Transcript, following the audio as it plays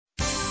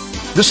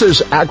This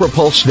is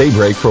AgriPulse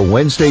Daybreak for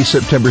Wednesday,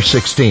 September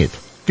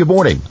 16th. Good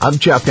morning. I'm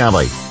Jeff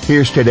Nally.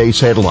 Here's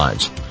today's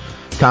headlines.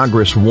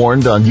 Congress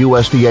warned on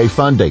USDA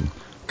funding.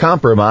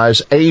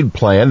 Compromise aid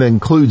plan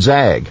includes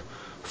ag.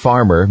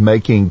 Farmer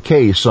making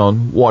case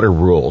on water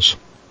rules.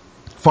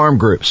 Farm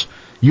groups.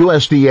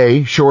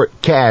 USDA short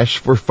cash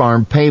for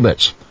farm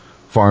payments.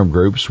 Farm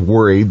groups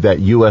worried that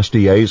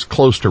USDA is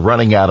close to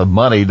running out of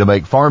money to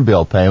make farm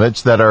bill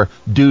payments that are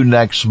due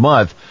next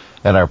month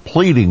and are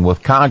pleading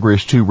with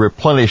Congress to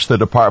replenish the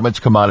department's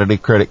Commodity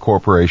Credit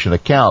Corporation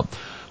account.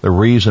 The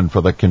reason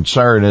for the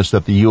concern is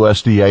that the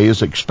USDA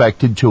is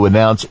expected to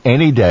announce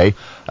any day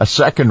a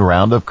second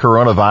round of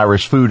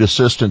coronavirus food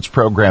assistance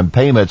program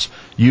payments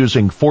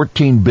using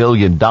 $14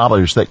 billion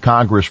that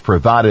Congress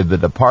provided the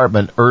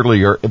department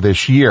earlier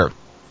this year.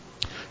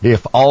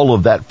 If all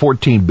of that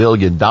 $14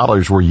 billion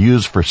were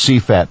used for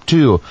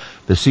CFAP2,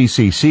 the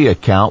CCC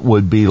account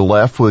would be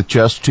left with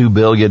just $2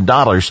 billion.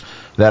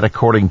 That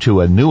according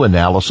to a new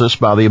analysis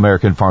by the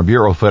American Farm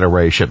Bureau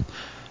Federation.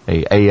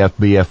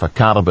 AFBF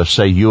economists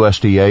say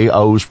USDA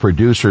owes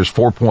producers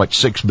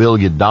 $4.6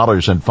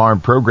 billion in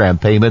farm program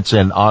payments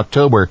in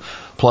October,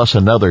 plus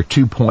another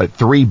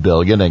 $2.3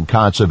 billion in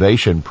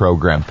conservation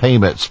program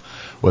payments.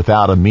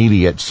 Without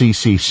immediate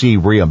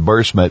CCC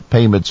reimbursement,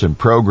 payments and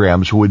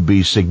programs would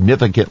be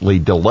significantly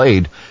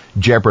delayed,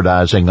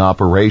 jeopardizing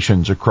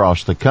operations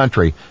across the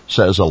country,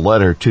 says a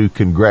letter to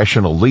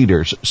congressional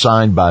leaders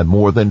signed by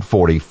more than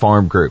 40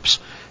 farm groups.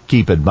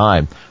 Keep in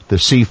mind, the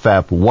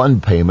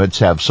CFAP1 payments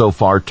have so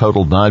far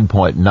totaled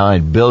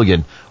 $9.9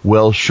 billion,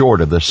 well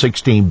short of the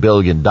 $16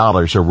 billion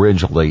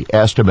originally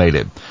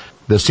estimated.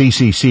 The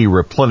CCC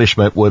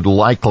replenishment would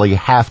likely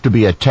have to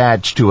be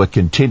attached to a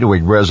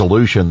continuing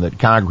resolution that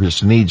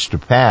Congress needs to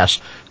pass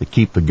to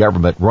keep the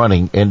government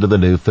running into the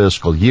new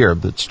fiscal year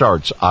that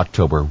starts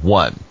October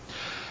 1.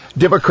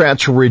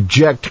 Democrats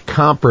reject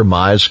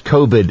compromise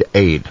COVID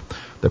aid.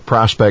 The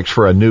prospects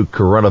for a new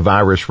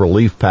coronavirus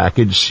relief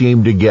package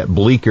seem to get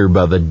bleaker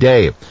by the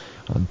day.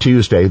 On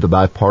Tuesday, the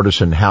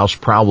bipartisan House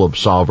Problem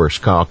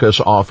Solvers Caucus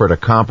offered a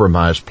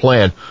compromise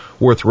plan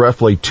worth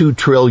roughly $2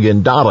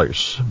 trillion,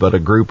 but a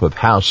group of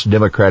House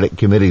Democratic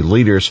Committee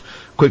leaders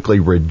quickly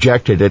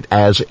rejected it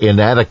as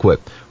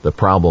inadequate. The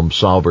Problem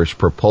Solvers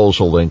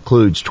proposal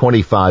includes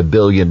 $25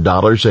 billion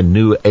in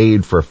new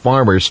aid for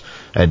farmers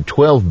and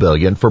 $12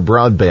 billion for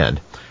broadband.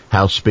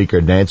 House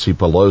Speaker Nancy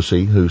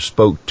Pelosi, who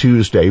spoke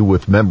Tuesday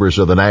with members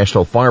of the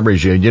National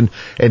Farmers Union,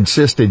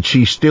 insisted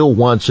she still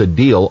wants a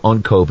deal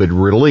on COVID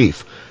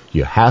relief.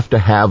 You have to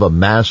have a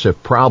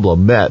massive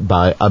problem met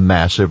by a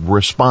massive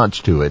response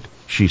to it,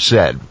 she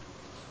said.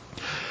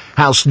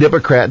 House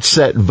Democrats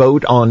set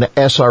vote on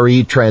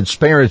SRE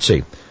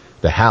transparency.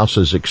 The House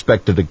is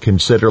expected to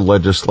consider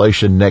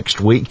legislation next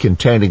week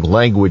containing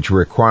language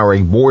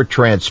requiring more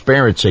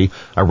transparency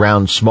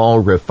around small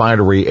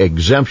refinery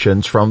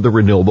exemptions from the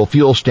renewable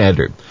fuel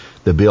standard.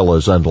 The bill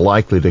is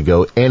unlikely to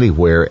go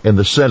anywhere in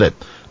the Senate,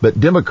 but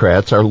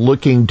Democrats are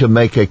looking to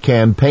make a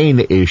campaign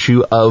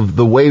issue of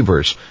the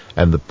waivers,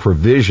 and the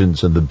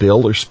provisions in the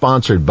bill are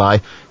sponsored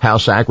by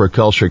House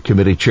Agriculture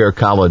Committee Chair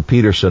Colin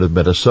Peterson of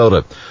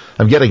Minnesota.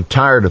 I'm getting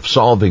tired of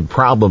solving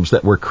problems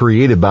that were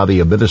created by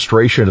the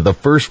administration in the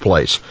first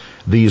place.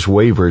 These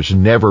waivers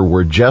never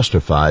were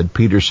justified,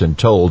 Peterson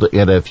told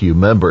NFU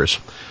members.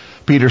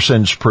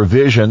 Peterson's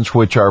provisions,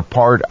 which are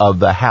part of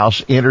the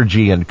House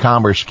Energy and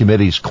Commerce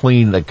Committee's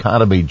Clean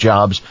Economy,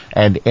 Jobs,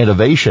 and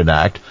Innovation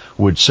Act,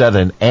 would set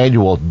an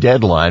annual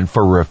deadline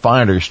for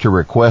refiners to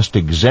request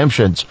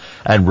exemptions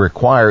and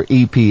require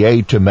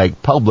EPA to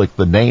make public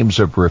the names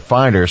of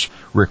refiners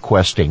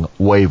requesting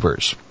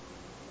waivers.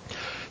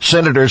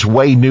 Senators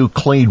weigh new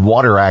Clean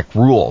Water Act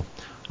rule.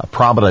 A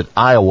prominent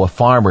Iowa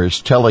farmer is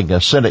telling a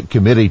Senate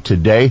committee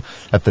today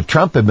that the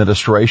Trump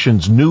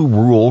administration's new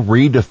rule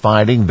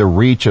redefining the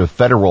reach of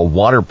federal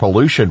water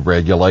pollution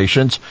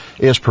regulations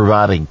is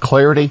providing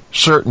clarity,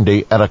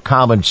 certainty, and a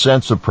common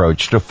sense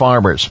approach to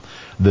farmers.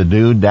 The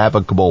new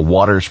Navigable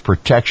Waters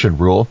Protection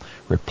Rule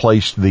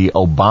replaced the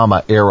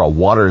Obama-era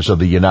Waters of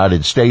the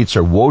United States,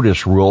 or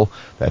WOTUS rule,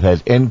 that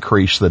had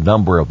increased the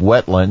number of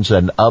wetlands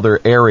and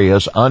other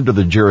areas under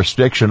the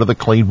jurisdiction of the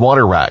Clean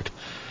Water Act.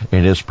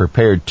 In his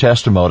prepared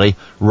testimony,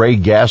 Ray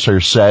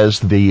Gasser says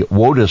the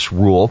WOTUS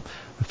rule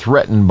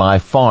threatened my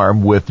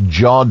farm with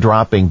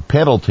jaw-dropping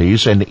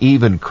penalties and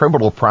even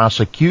criminal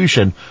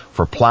prosecution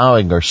for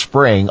plowing or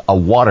spraying a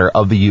water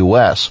of the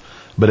U.S.,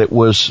 but it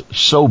was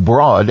so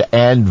broad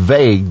and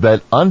vague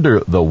that under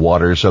the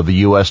waters of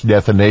the U.S.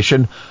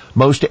 definition,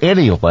 most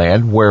any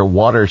land where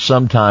water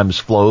sometimes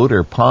flowed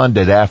or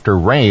ponded after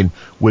rain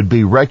would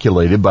be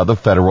regulated by the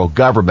federal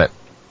government.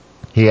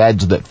 He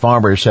adds that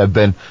farmers have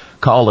been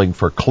calling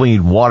for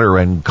clean water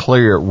and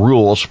clear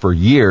rules for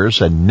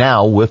years, and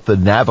now with the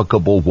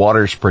Navigable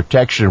Waters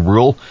Protection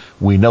Rule,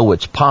 we know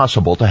it's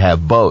possible to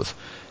have both.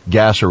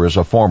 Gasser is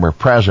a former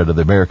president of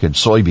the American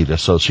Soybean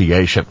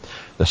Association.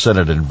 The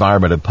Senate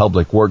Environment and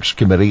Public Works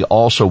Committee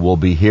also will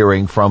be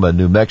hearing from a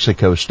New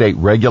Mexico state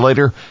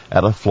regulator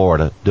and a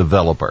Florida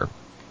developer.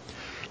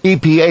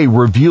 EPA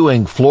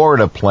reviewing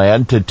Florida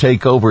plan to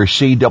take over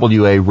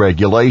CWA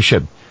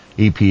regulation.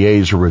 EPA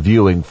is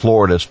reviewing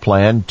Florida's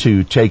plan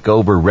to take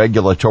over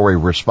regulatory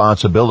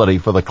responsibility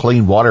for the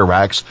Clean Water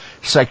Act's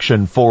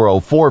Section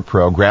 404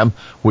 program,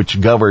 which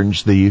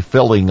governs the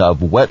filling of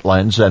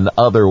wetlands and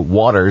other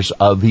waters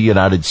of the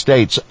United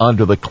States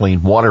under the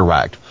Clean Water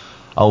Act.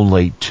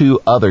 Only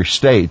 2 other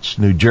states,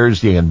 New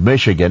Jersey and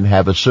Michigan,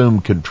 have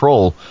assumed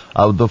control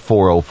of the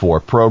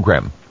 404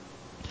 program.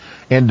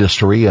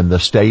 Industry in the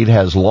state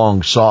has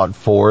long sought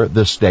for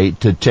the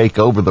state to take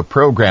over the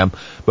program,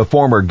 but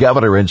former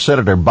Governor and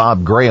Senator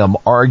Bob Graham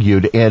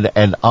argued in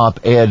an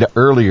op-ed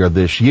earlier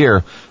this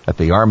year that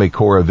the Army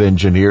Corps of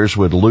Engineers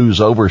would lose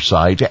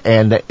oversight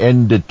and an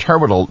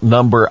indeterminate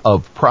number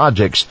of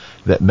projects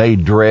that may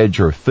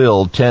dredge or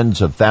fill tens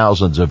of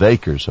thousands of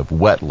acres of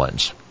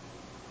wetlands.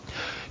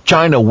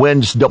 China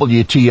wins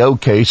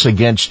WTO case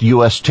against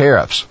U.S.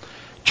 tariffs.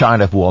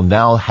 China will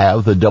now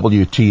have the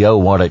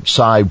WTO on its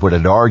side when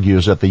it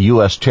argues that the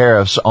U.S.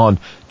 tariffs on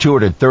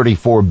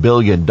 $234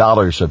 billion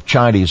of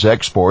Chinese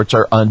exports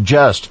are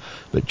unjust.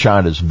 But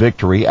China's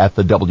victory at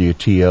the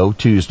WTO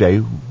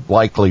Tuesday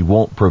likely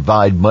won't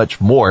provide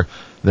much more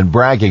than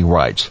bragging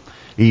rights.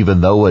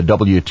 Even though a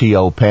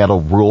WTO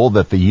panel ruled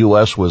that the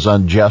U.S. was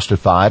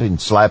unjustified in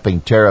slapping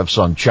tariffs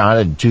on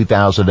China in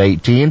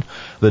 2018,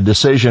 the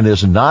decision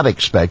is not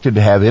expected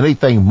to have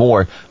anything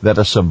more than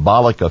a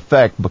symbolic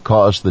effect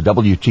because the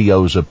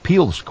WTO's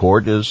appeals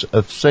court is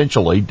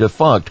essentially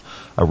defunct,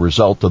 a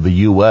result of the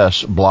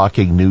U.S.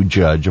 blocking new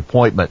judge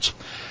appointments.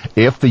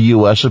 If the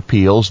U.S.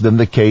 appeals, then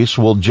the case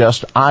will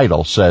just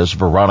idle, says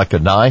Veronica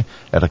Nye,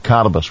 an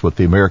economist with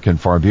the American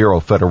Farm Bureau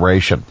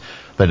Federation.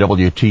 The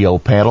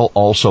WTO panel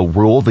also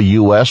ruled the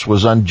U.S.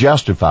 was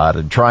unjustified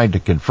in trying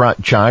to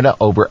confront China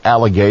over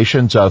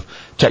allegations of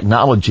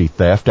technology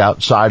theft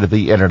outside of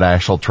the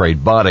international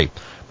trade body.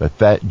 But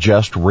that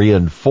just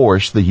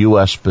reinforced the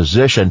U.S.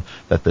 position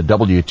that the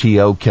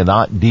WTO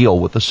cannot deal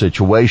with the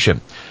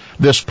situation.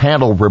 This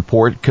panel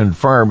report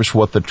confirms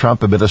what the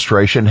Trump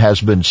administration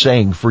has been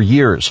saying for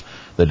years.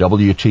 The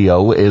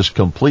WTO is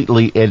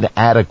completely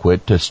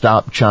inadequate to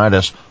stop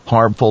China's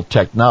harmful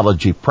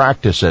technology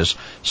practices,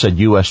 said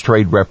U.S.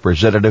 Trade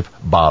Representative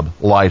Bob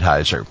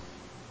Lighthizer.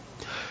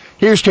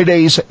 Here's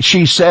today's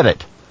She Said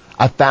It.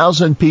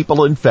 1,000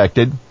 people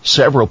infected,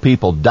 several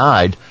people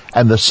died,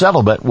 and the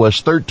settlement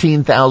was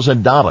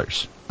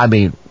 $13,000. I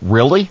mean,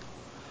 really?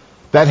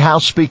 That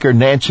House Speaker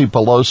Nancy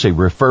Pelosi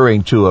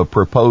referring to a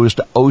proposed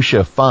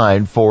OSHA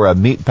fine for a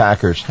meat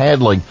packer's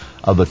handling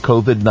of the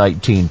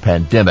COVID-19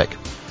 pandemic.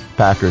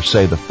 Packers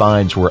say the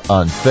fines were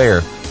unfair,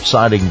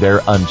 citing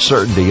their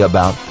uncertainty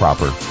about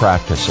proper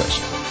practices.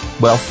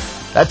 Well,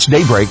 that's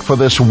Daybreak for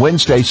this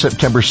Wednesday,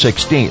 September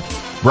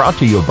 16th. Brought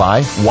to you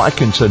by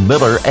Watkinson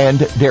Miller and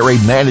Dairy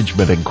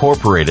Management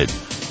Incorporated.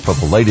 For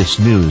the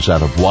latest news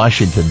out of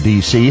Washington,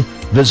 D.C.,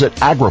 visit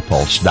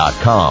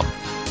agripulse.com.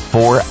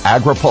 For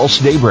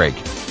AgriPulse Daybreak,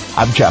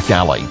 I'm Jeff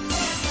Nally.